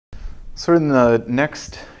So in the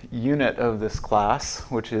next unit of this class,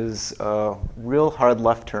 which is a real hard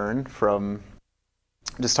left turn from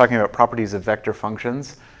just talking about properties of vector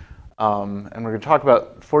functions, and we're going to talk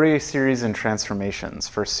about Fourier series and transformations,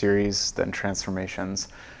 first series, then transformations.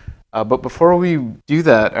 But before we do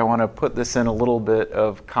that, I want to put this in a little bit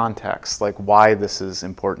of context, like why this is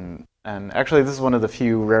important. And actually, this is one of the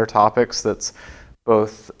few rare topics that's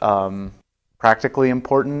both practically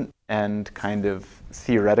important and kind of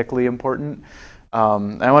theoretically important.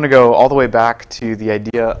 I want to go all the way back to the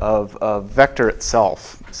idea of a vector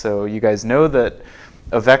itself. So you guys know that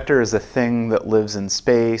a vector is a thing that lives in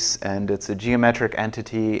space, and it's a geometric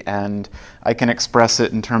entity, and I can express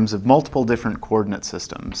it in terms of multiple different coordinate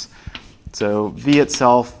systems. So v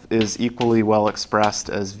itself is equally well expressed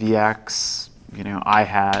as vx, I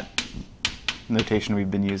hat, notation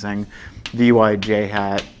we've been using, vy j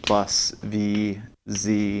hat plus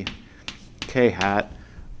vz k hat.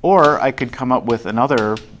 Or I could come up with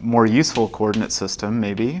another more useful coordinate system,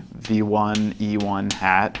 maybe v1 e1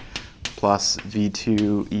 hat plus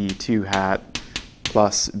v2 e2 hat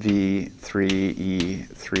plus v3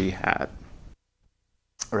 e3 hat,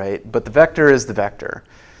 right? But the vector is the vector.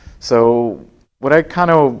 So what I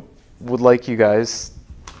kind of would like you guys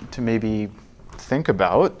to maybe think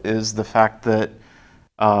about is the fact that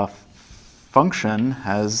a function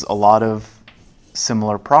has a lot of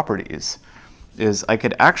similar properties. Is I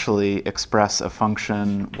could actually express a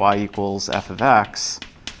function y equals f of x,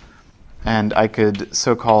 and I could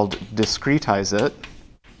so-called discretize it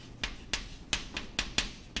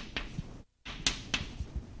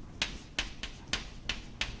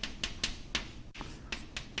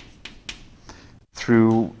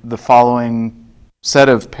through the following set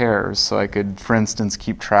of pairs. So I could, for instance,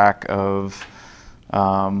 keep track of,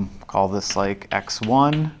 call this like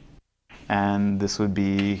x1, and this would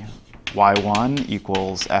be y1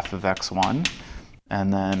 equals f of x1.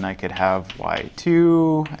 And then I could have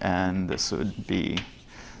y2, and this would be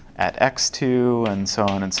at x2, and so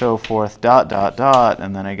on and so forth, dot, dot, dot,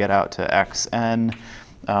 and then I get out to xn.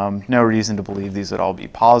 No reason to believe these would all be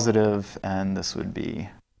positive, and this would be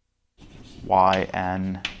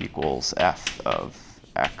yn equals f of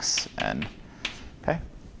xn. Okay?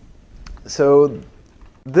 So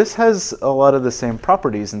this has a lot of the same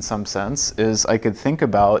properties in some sense. Is I could think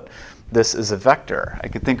about this as a vector. I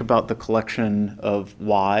could think about the collection of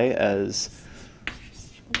y as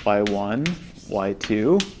y1,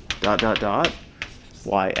 y2, dot, dot, dot,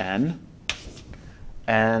 yn.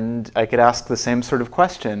 And I could ask the same sort of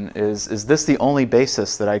question, is this the only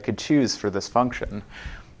basis that I could choose for this function?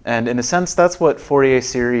 And in a sense, that's what Fourier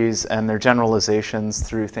series and their generalizations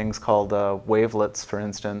through things called wavelets, for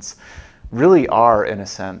instance, really are, in a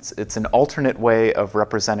sense. It's an alternate way of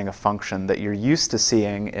representing a function that you're used to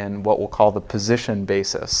seeing in what we'll call the position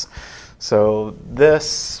basis. So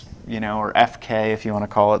this, or fk, if you want to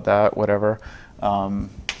call it that, whatever.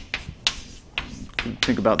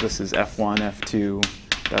 Think about this as f1, f2,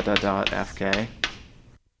 dot, dot, dot, fk,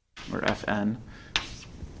 or fn,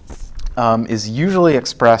 is usually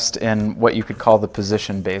expressed in what you could call the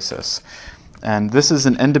position basis. And this is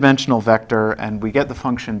an n-dimensional vector, and we get the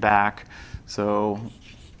function back. So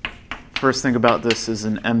first thing about this is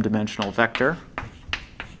an m-dimensional vector.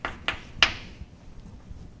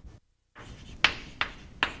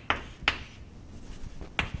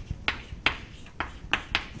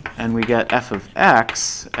 And we get f of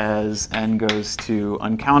x as n goes to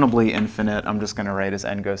uncountably infinite. I'm just going to write as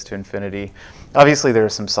n goes to infinity. Obviously, there are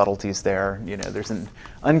some subtleties there. There's an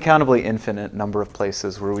uncountably infinite number of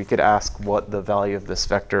places where we could ask what the value of this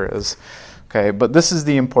vector is. Okay, but this is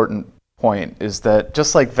the important point, is that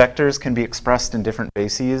just like vectors can be expressed in different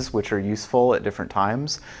bases, which are useful at different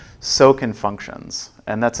times, so can functions.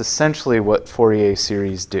 And that's essentially what Fourier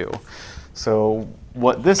series do. So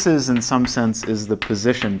what this is, in some sense, is the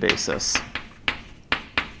position basis.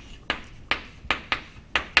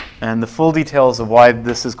 And the full details of why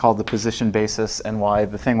this is called the position basis and why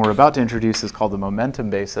the thing we're about to introduce is called the momentum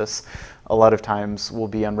basis, a lot of times will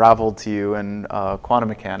be unraveled to you in quantum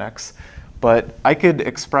mechanics. But I could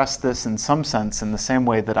express this in some sense in the same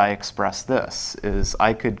way that I express this, is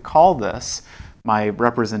I could call this my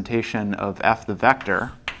representation of f the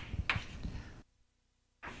vector.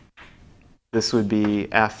 This would be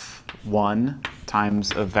f1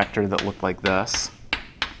 times a vector that looked like this.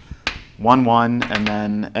 1, 1, and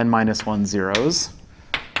then n minus 1 zeros,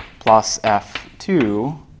 plus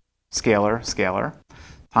f2, scalar, scalar,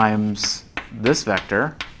 times this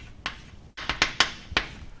vector,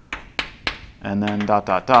 and then dot,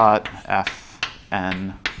 dot, dot,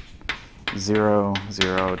 fn 0,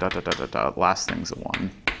 0, dot, dot, dot, dot, dot, last thing's a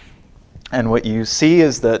 1. And what you see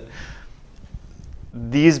is that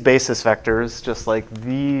these basis vectors, just like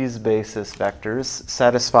these basis vectors,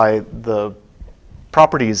 satisfy the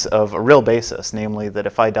properties of a real basis, namely that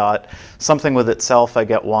if I dot something with itself, I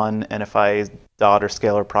get 1, and if I dot or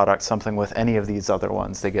scalar product something with any of these other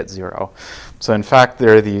ones, they get 0. So in fact,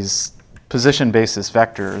 there are these position basis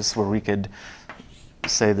vectors where we could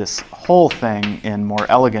say this whole thing in more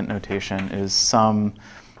elegant notation is sum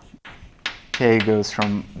k goes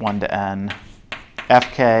from 1 to n.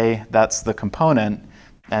 Fk, that's the component,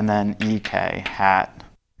 and then ek hat,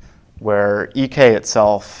 where ek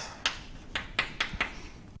itself,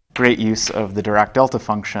 great use of the Dirac delta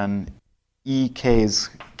function, ek's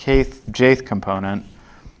jth component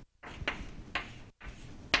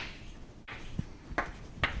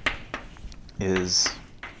is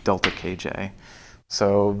delta kj.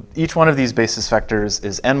 So each one of these basis vectors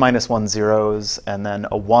is n minus 1 zeros, and then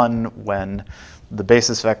a 1 when the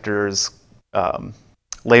basis vectors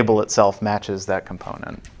label itself matches that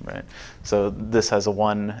component, right? So this has a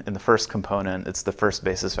 1 in the first component. It's the first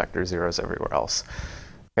basis vector, zeros everywhere else.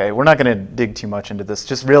 Okay, we're not going to dig too much into this.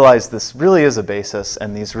 Just realize this really is a basis,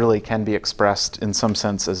 and these really can be expressed in some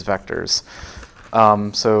sense as vectors.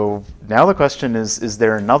 So now the question is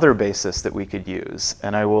there another basis that we could use?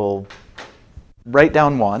 And I will write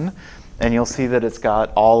down one, and you'll see that it's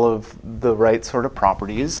got all of the right sort of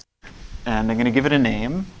properties. And I'm going to give it a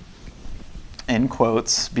name in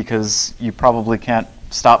quotes, because you probably can't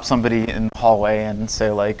stop somebody in the hallway and say,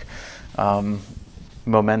 like,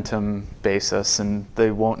 momentum basis, and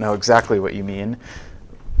they won't know exactly what you mean.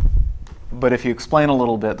 But if you explain a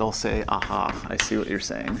little bit, they'll say, aha, I see what you're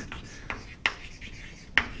saying.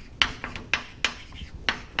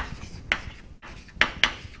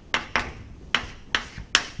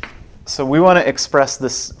 So we want to express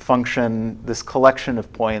this function, this collection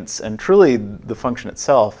of points, and truly the function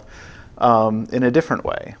itself, in a different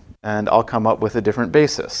way. And I'll come up with a different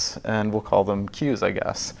basis, and we'll call them q's, I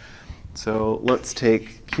guess. So let's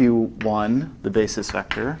take q1, the basis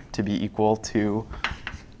vector, to be equal to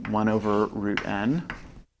 1 over root n.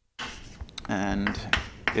 And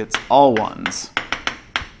it's all ones.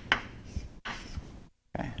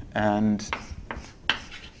 Okay. And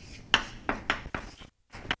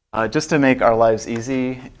just to make our lives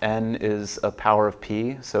easy, n is a power of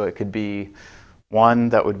p. So it could be 1,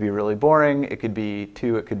 that would be really boring. It could be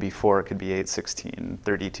 2, it could be 4, it could be 8, 16,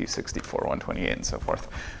 32, 64, 128, and so forth.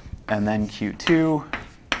 And then q2,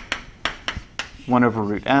 1 over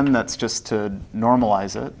root n, that's just to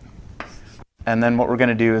normalize it. And then what we're going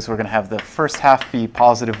to do is we're going to have the first half be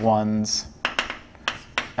positive ones,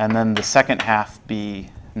 and then the second half be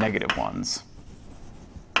negative ones,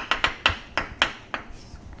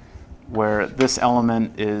 where this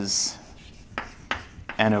element is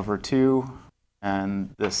n over 2, and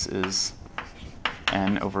this is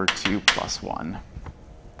n over 2 plus 1.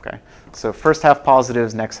 Okay, so first half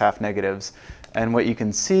positives, next half negatives. And what you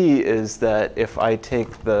can see is that if I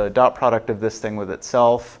take the dot product of this thing with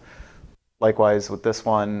itself, likewise with this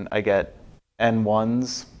one, I get n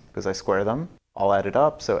ones because I square them. I'll add it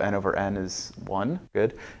up, so n over n is 1,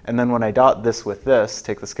 good. And then when I dot this with this,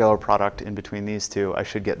 take the scalar product in between these two, I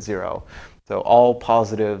should get 0. So all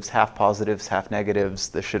positives, half negatives,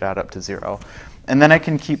 this should add up to 0. And then I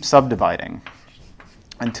can keep subdividing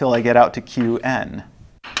until I get out to qn,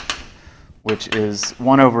 which is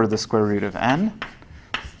 1 over the square root of n.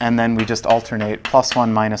 And then we just alternate plus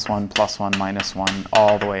 1, minus 1, plus 1, minus 1,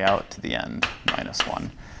 all the way out to the end, minus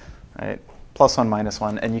 1. Right? Plus 1, minus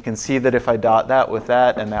 1. And you can see that if I dot that with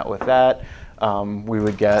that and that with that, we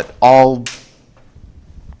would get all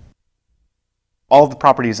the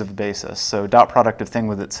properties of the basis. So dot product of thing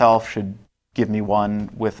with itself should give me 1.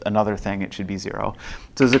 With another thing, it should be 0.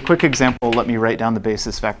 So as a quick example, let me write down the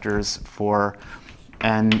basis vectors for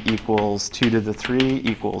n equals 2 to the 3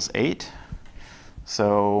 equals 8.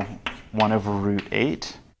 So 1 over root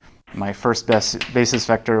 8. My first basis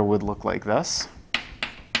vector would look like this.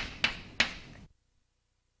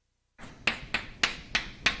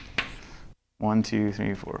 One, 2,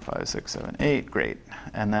 3, 4, 5, 6, 7, 8. Great.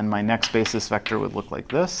 And then my next basis vector would look like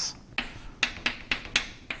this.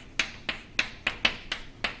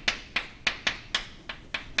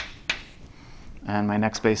 And my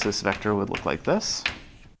next basis vector would look like this.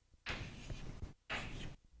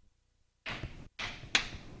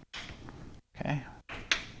 Okay.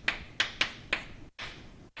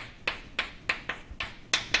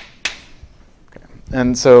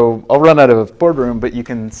 And so I'll run out of boardroom, but you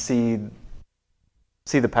can see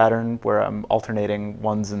the pattern where I'm alternating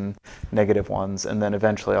ones and negative ones, and then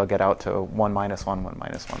eventually I'll get out to 1 minus 1, 1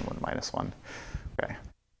 minus 1, 1 minus 1. Okay.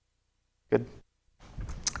 Good.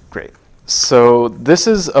 Great. So this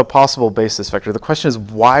is a possible basis vector. The question is,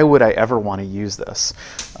 why would I ever want to use this?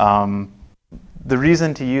 The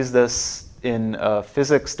reason to use this in a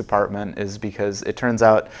physics department is because it turns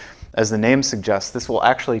out, as the name suggests, this will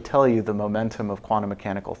actually tell you the momentum of quantum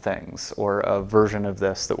mechanical things, or a version of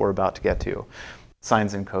this that we're about to get to,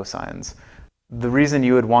 sines and cosines. The reason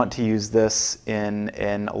you would want to use this in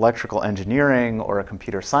an electrical engineering or a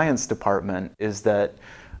computer science department is that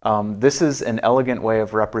this is an elegant way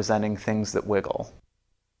of representing things that wiggle,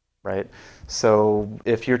 right? So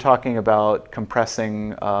if you're talking about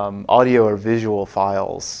compressing audio or visual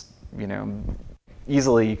files, you know,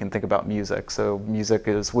 easily you can think about music. So music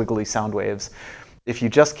is wiggly sound waves. If you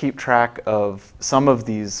just keep track of some of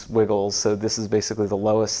these wiggles, so this is basically the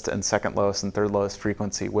lowest and second lowest and third lowest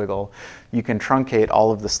frequency wiggle, you can truncate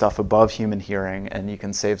all of the stuff above human hearing and you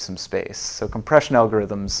can save some space. So compression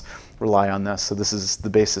algorithms rely on this. So this is the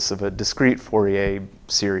basis of a discrete Fourier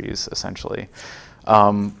series, essentially.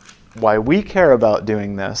 Why we care about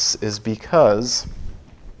doing this is because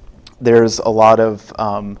there's a lot of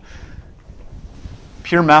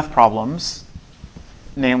pure math problems.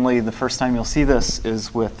 Namely, the first time you'll see this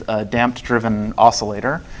is with a damped-driven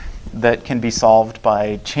oscillator that can be solved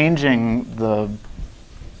by changing the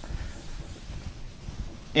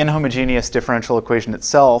inhomogeneous differential equation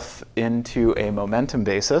itself into a momentum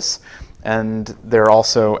basis. And there are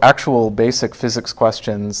also actual basic physics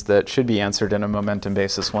questions that should be answered in a momentum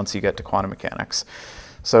basis once you get to quantum mechanics.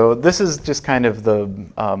 So this is just kind of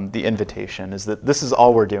the invitation, is that this is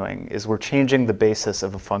all we're doing, is we're changing the basis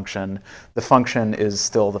of a function. The function is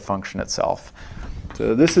still the function itself.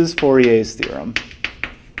 So this is Fourier's theorem.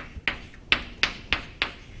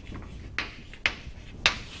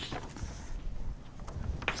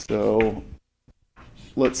 So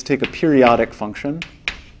let's take a periodic function.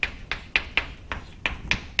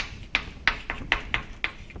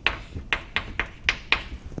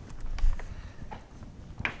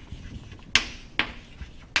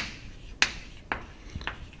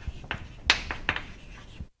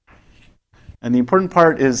 And the important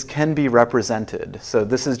part is can be represented. So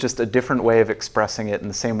this is just a different way of expressing it in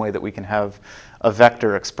the same way that we can have a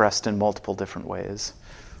vector expressed in multiple different ways.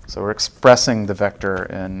 So we're expressing the vector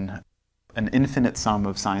in an infinite sum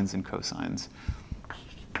of sines and cosines.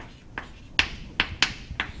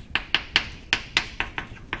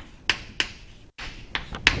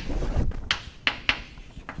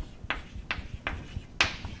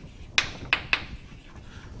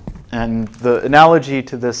 And the analogy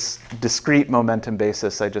to this discrete momentum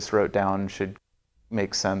basis I just wrote down should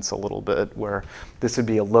make sense a little bit, where this would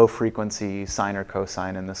be a low frequency sine or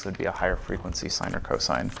cosine, and this would be a higher frequency sine or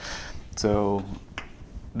cosine. So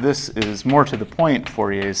this is more to the point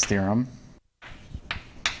Fourier's theorem.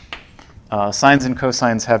 Sines and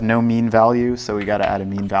cosines have no mean value, so we got to add a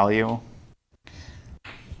mean value.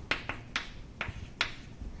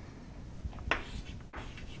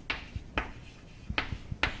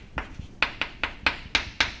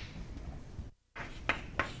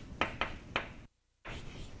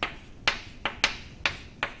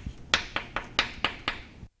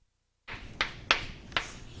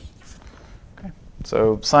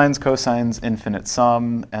 So sines, cosines, infinite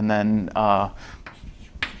sum, and then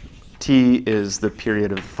t is the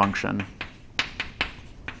period of the function.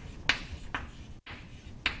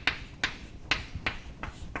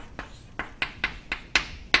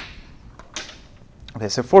 Okay,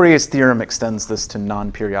 so Fourier's theorem extends this to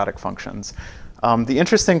non-periodic functions. The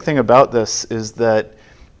interesting thing about this is that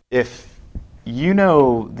if you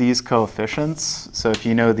know these coefficients, so if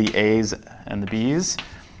you know the a's and the b's,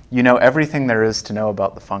 you know everything there is to know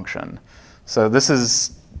about the function. So this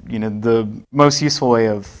is, the most useful way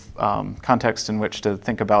of context in which to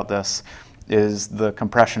think about this is the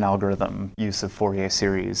compression algorithm use of Fourier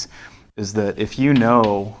series, is that if you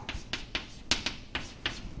know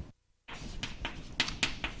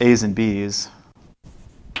a's and b's,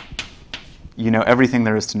 you know everything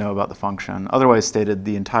there is to know about the function. Otherwise stated,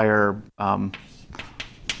 the entire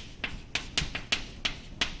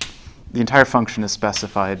function is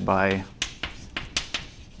specified by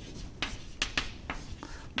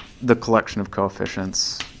the collection of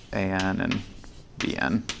coefficients an and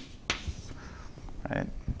bn. Right?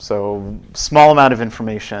 So small amount of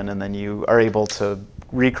information, and then you are able to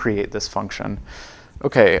recreate this function.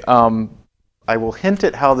 Okay, I will hint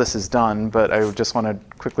at how this is done, but I just want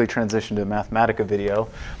to quickly transition to a Mathematica video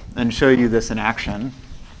and show you this in action.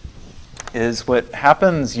 Is what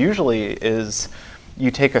happens usually is you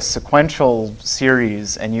take a sequential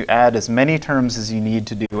series and you add as many terms as you need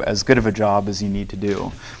to do as good of a job as you need to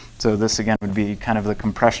do. So this again would be kind of the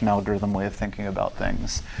compression algorithm way of thinking about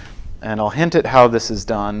things. And I'll hint at how this is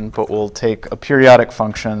done, but we'll take a periodic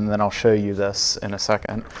function, and then I'll show you this in a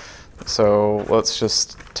second. So let's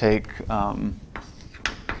just take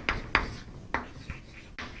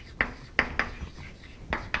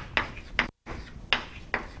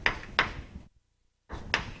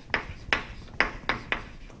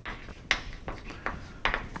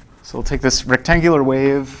so we'll take this rectangular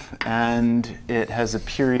wave, and it has a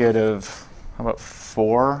period of, how about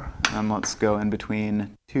 4? And let's go in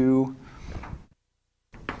between 2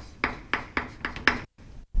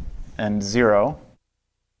 and 0.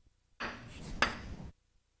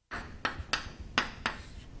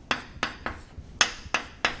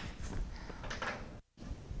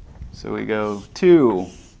 So we go 2,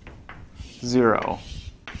 0,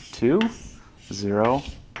 2, 0,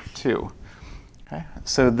 2. Okay.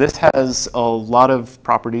 So this has a lot of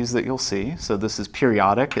properties that you'll see. So this is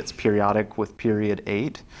periodic. It's periodic with period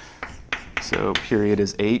 8. So period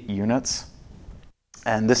is 8 units.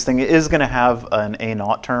 And this thing is going to have an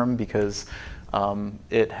A0 term because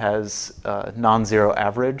it has non-zero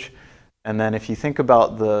average. And then if you think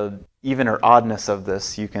about the even or oddness of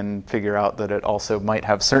this, you can figure out that it also might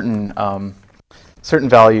have certain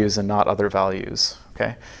values and not other values.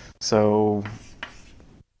 Okay, so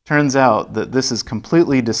turns out that this is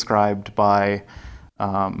completely described by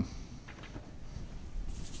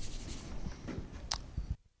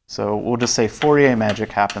so we'll just say Fourier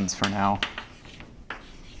magic happens for now.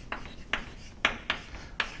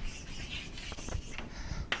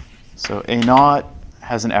 So A0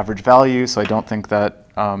 has an average value, so I don't think that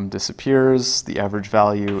disappears. The average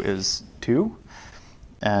value is 2.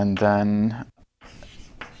 And then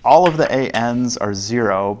all of the ANs are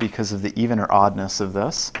 0 because of the even or oddness of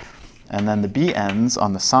this. And then the BNs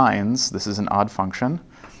on the signs, this is an odd function,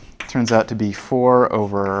 turns out to be 4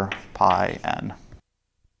 over pi n.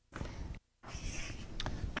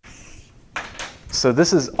 So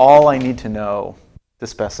this is all I need to know to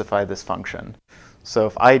specify this function. So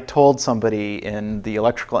if I told somebody in the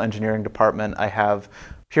electrical engineering department I have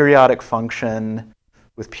periodic function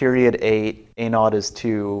with period 8, A0 is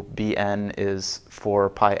 2, Bn is 4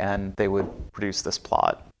 pi n, they would produce this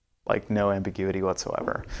plot. Like no ambiguity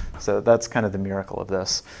whatsoever. So that's kind of the miracle of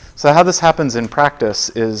this. So how this happens in practice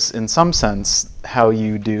is, in some sense, how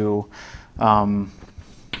you do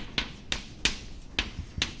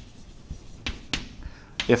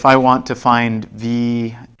if I want to find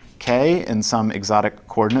Vk in some exotic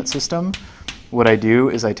coordinate system, what I do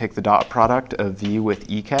is I take the dot product of V with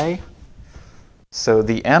Ek. So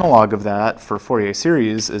the analog of that for Fourier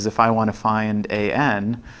series is if I want to find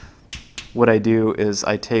An, what I do is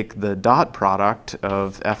I take the dot product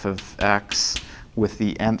of f of x with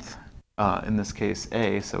the nth, in this case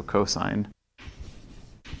a, so cosine.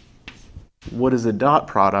 What is a dot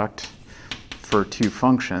product for two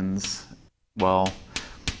functions? Well,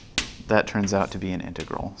 that turns out to be an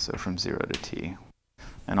integral, so from 0 to t.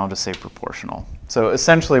 And I'll just say proportional. So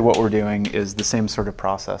essentially what we're doing is the same sort of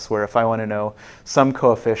process, where if I want to know some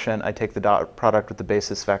coefficient, I take the dot product with the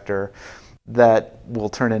basis vector. That will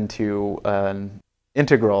turn into an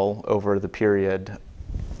integral over the period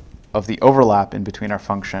of the overlap in between our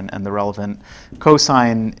function and the relevant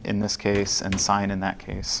cosine in this case and sine in that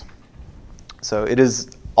case. So it is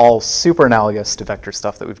all super analogous to vector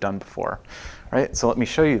stuff that we've done before. Right? So let me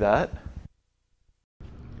show you that.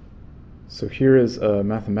 So here is a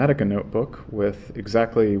Mathematica notebook with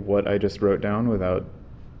exactly what I just wrote down without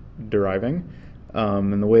deriving.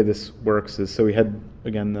 And the way this works is, so we had,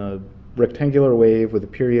 again, the rectangular wave with a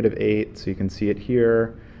period of 8, so you can see it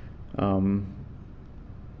here.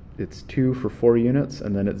 It's 2 for 4 units,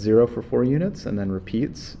 and then it's 0 for 4 units, and then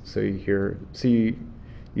repeats. So you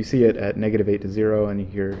see it at -8 to 0,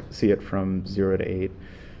 and you see it from 0 to 8.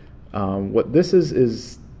 What this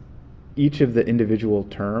is each of the individual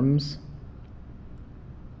terms,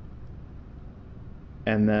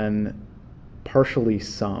 and then partially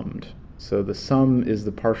summed. So the sum is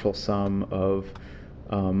the partial sum of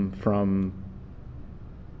from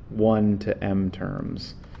 1 to m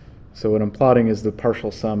terms. So what I'm plotting is the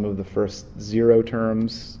partial sum of the first 0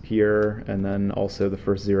 terms here, and then also the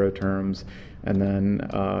first 0 terms, and then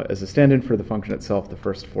as a stand-in for the function itself, the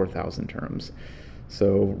first 4,000 terms.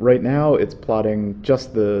 So right now it's plotting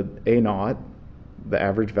just the A0, the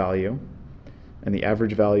average value, and the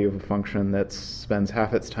average value of a function that spends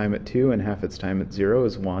half its time at 2 and half its time at 0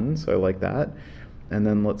 is 1, so I like that. And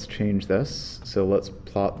then let's change this. So let's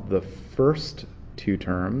plot the first 2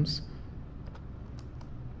 terms.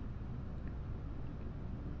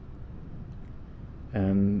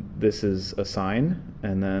 And this is a sine.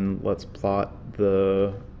 And then let's plot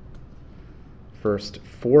the first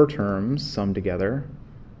 4 terms summed together.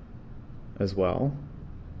 as well.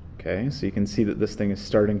 Okay, so you can see that this thing is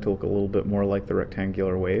starting to look a little bit more like the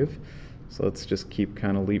rectangular wave. So let's just keep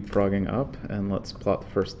kind of leapfrogging up, and let's plot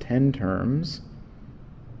the first 10 terms.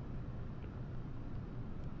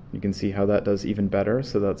 You can see how that does even better,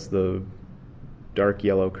 so that's the dark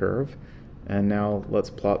yellow curve. And now let's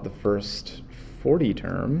plot the first 40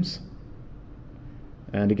 terms.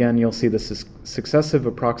 And again, you'll see this is successive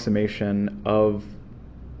approximation of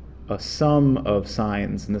a sum of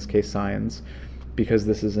sines, in this case sines, because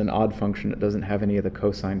this is an odd function, it doesn't have any of the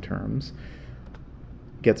cosine terms.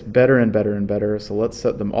 Gets better and better and better, so let's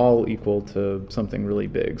set them all equal to something really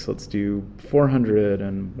big. So let's do 400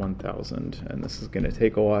 and 1000, and this is going to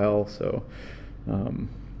take a while, so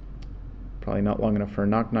probably not long enough for a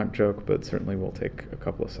knock-knock joke, but certainly will take a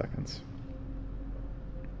couple of seconds.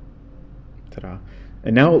 Ta-da.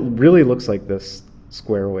 And now it really looks like this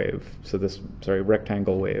square wave, so this,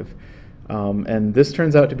 rectangle wave. And this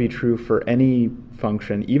turns out to be true for any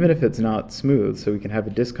function, even if it's not smooth, so we can have a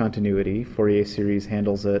discontinuity. Fourier series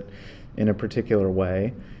handles it in a particular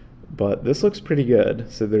way, but this looks pretty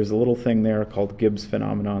good. So there's a little thing there called Gibbs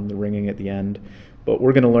phenomenon, the ringing at the end, but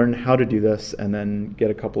we're going to learn how to do this and then get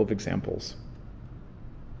a couple of examples.